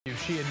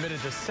She admitted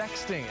to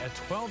sexting a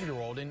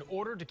 12-year-old in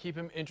order to keep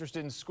him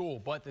interested in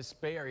school. But this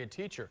Bay Area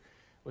teacher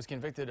was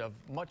convicted of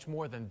much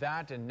more than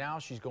that, and now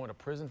she's going to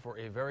prison for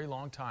a very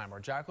long time.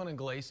 Our Jacqueline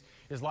Inglese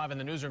is live in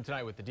the newsroom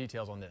tonight with the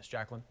details on this.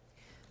 Jacqueline?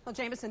 Well,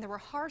 Jameson, there were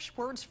harsh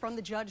words from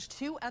the judge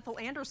to Ethel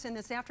Anderson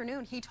this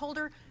afternoon. He told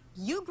her,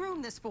 "You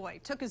groomed this boy,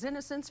 took his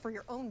innocence for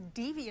your own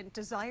deviant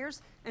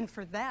desires, and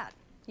for that,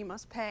 you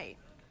must pay."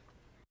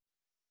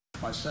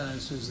 My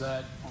sentence is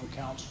that on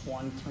counts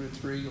 1 through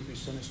 3, you'll be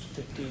sentenced to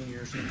 15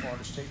 years in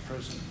Florida State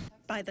Prison.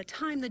 By the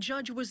time the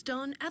judge was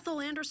done,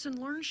 Ethel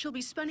Anderson learned she'll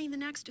be spending the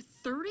next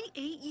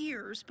 38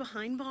 years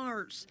behind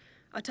bars.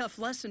 A tough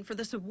lesson for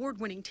this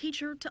award-winning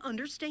teacher to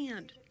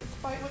understand.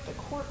 Despite what the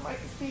court might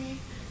see,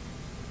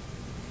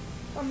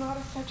 I'm not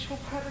a sexual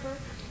predator.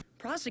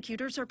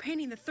 Prosecutors are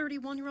painting the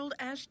 31-year-old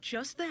as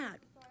just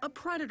that, a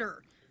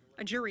predator.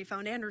 A jury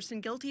found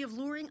Anderson guilty of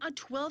luring a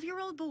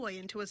 12-year-old boy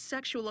into a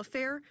sexual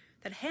affair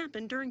that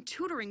happened during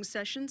tutoring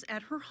sessions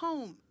at her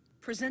home,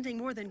 presenting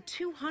more than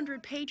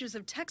 200 pages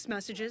of text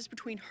messages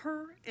between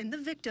her and the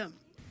victim.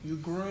 You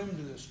groomed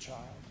this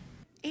child.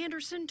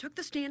 Anderson took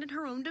the stand in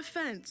her own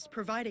defense,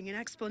 providing an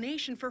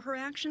explanation for her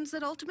actions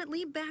that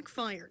ultimately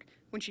backfired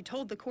when she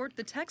told the court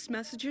the text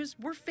messages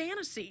were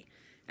fantasy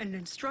and an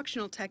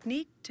instructional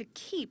technique to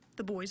keep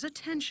the boy's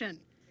attention.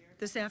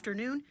 This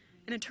afternoon,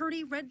 an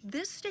attorney read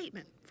this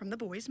statement from the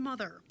boy's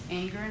mother.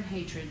 Anger and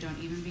hatred don't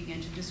even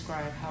begin to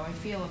describe how I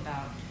feel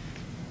about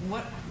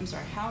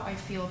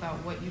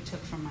what you took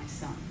from my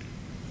son.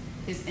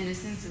 His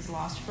innocence is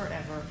lost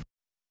forever.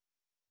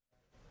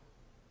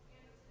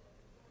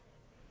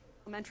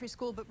 Elementary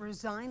school, but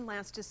resigned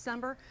last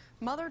December.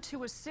 Mother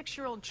to a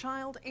 6-year-old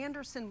child,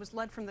 Anderson was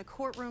led from the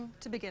courtroom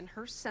to begin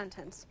her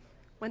sentence.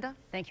 Linda?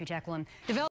 Thank you, Jacqueline.